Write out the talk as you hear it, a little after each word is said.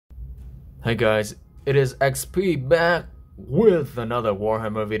Hey guys, it is XP back with another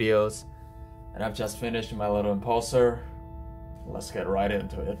Warhammer videos, and I've just finished my little impulsor. Let's get right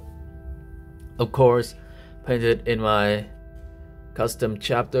into it. Of course, painted in my custom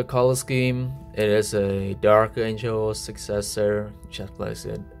chapter color scheme. It is a Dark Angel successor. Just place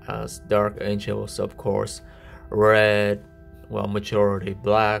it as Dark Angels, of course. Red, well, majority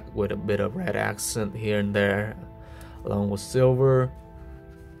black with a bit of red accent here and there, along with silver.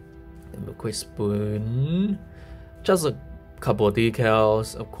 And a quick spoon, just a couple of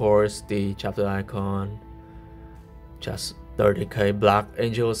decals, of course, the chapter icon, just 30k dark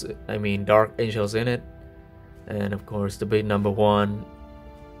angels in it, and of course the big number one.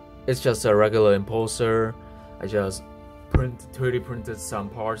 It's just a regular impulsor. I just 3D printed some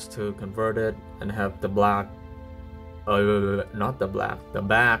parts to convert it and have the black, the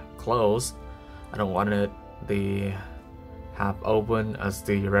back closed. I don't want it the half open as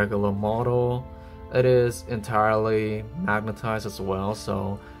the regular model. It is entirely magnetized as well,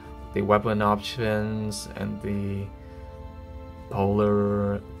 so the weapon options and the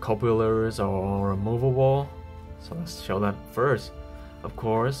copulars are all removable. So let's show that first. Of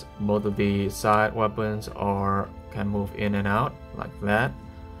course, both of the side weapons can move in and out like that.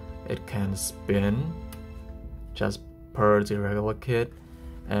 It can spin just per the regular kit,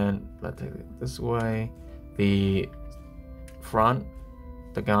 and let's take it this way. The front,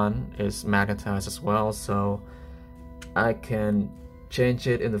 the gun, is magnetized as well, so I can change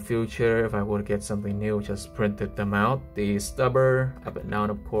it in the future if I would get something new. Just printed them out. The stubber up and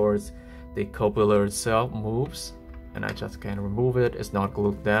down, of course. The copular itself moves, and I just can remove it. It's not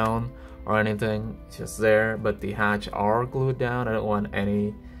glued down or anything, it's just there, but the hatch are glued down. I don't want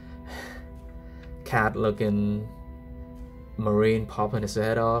any cat looking marine popping his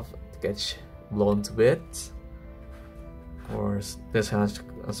head off to get blown to bits. Of course, this has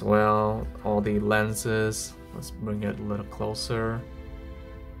as well all the lenses. Let's bring it a little closer.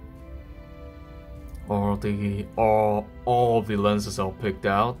 All of the lenses are picked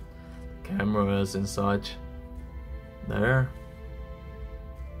out, cameras and such. There,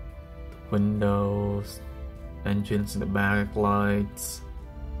 the windows, engines in the back, lights.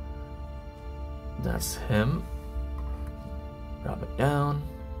 That's him. Drop it down.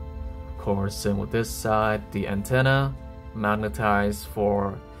 Of course, same with this side. The antenna, magnetized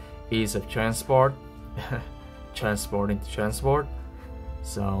for ease of transport. Transport into transport.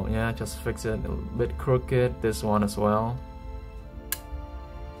 So yeah, just fix it a bit crooked. This one as well.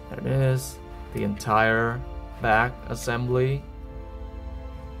 There it is. The entire back assembly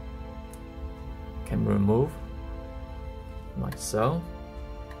can remove like so.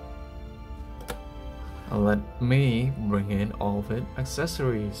 And let me bring in all of it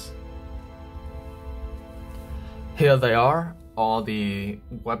accessories. Here they are, all the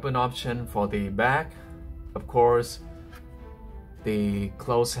weapon option for the back. Of course, the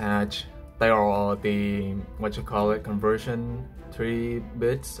close hatch, they are all the conversion 3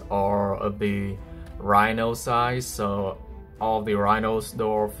 bits are of the rhino size, so all the rhino's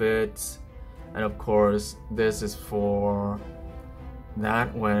door fits. And of course, this is for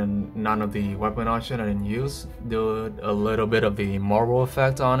that when none of the weapon option are in use. Do a little bit of the marble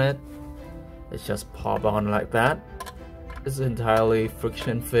effect on it. It's just pop on like that. It's entirely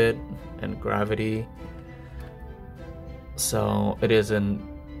friction fit and gravity, so it is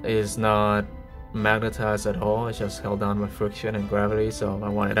not magnetized at all. It's just held down by friction and gravity. So if I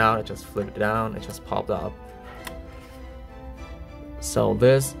want it out, I just flip it down. It just popped up. So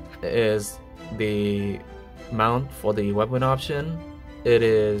this is the mount for the weapon option. It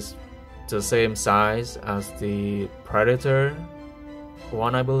is the same size as the Predator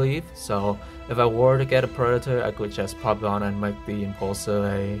one, I believe. So if I were to get a Predator, I could just pop on and make the Impulsor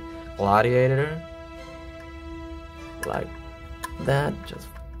a Gladiator like that. Just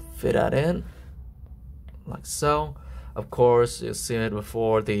fit that in like so. Of course, you've seen it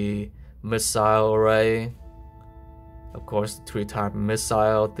before, the missile array. Of course, the 3-type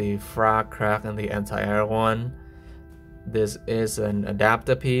missile, the frag, crack, and the anti-air one. This is an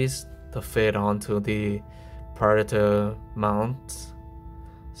adapter piece to fit onto the Predator mount.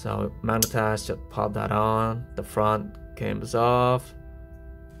 So magnetized, just pop that on. The front comes off.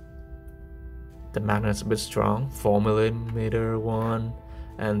 The magnet's a bit strong, 4mm one,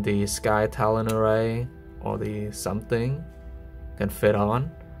 and the Sky Talon array or the something can fit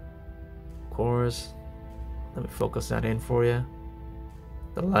on. Of course, let me focus that in for you.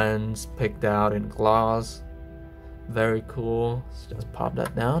 The lens picked out in gloss, very cool. So just pop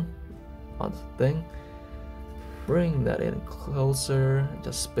that down on the thing. Bring that in closer,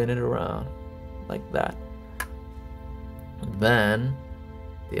 just spin it around like that. And then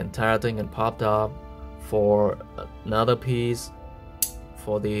the entire thing and popped up. For another piece,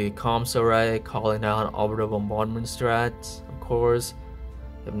 for the comms array, calling out orbital bombardment strats, of course.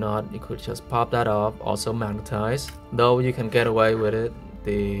 If not, you could just pop that off, also magnetize. Though you can get away with it,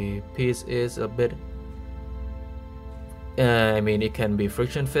 the piece is a bit, I mean, it can be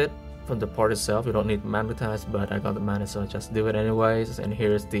friction fit from the part itself. You don't need magnetize, but I got the magnet, so I just do it anyways. And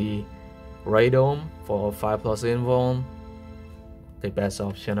here's the radome for 5+ invuln. The best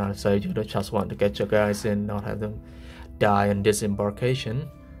option, I'd say. You just want to get your guys in, not have them die in disembarkation.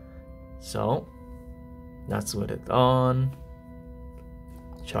 So that's with it on.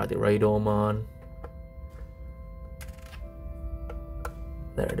 Try the radome on.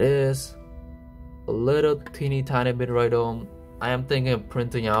 There it is. A little teeny tiny bit radome. I am thinking of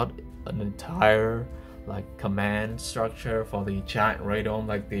printing out an entire like command structure for the giant radome,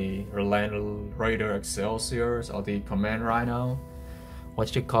 like the Raider Excelsior or the Command Rhino,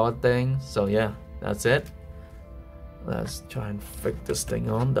 what you call it thing. So yeah, that's it. Let's try and fix this thing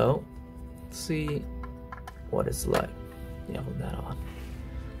on though. See what it's like. Yeah, put that on.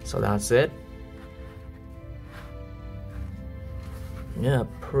 So that's it. Yeah,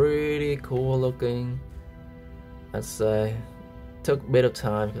 pretty cool looking. I'd say took a bit of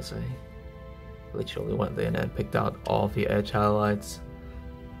time because I literally went there and picked out all the edge highlights.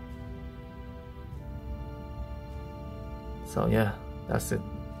 So yeah, that's it.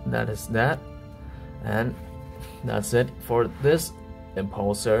 That is that. And that's it for this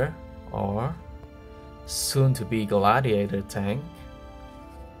Impulsor, or soon to be Gladiator tank.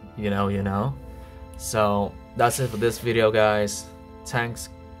 You know. So that's it for this video, guys. Thanks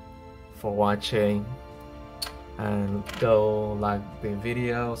for watching, and go like the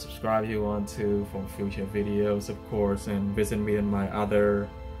video, subscribe if you want to for future videos, of course, and visit me on my other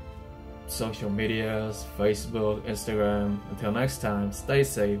social medias, Facebook, Instagram. Until next time, stay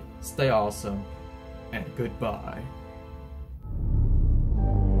safe, stay awesome, and goodbye.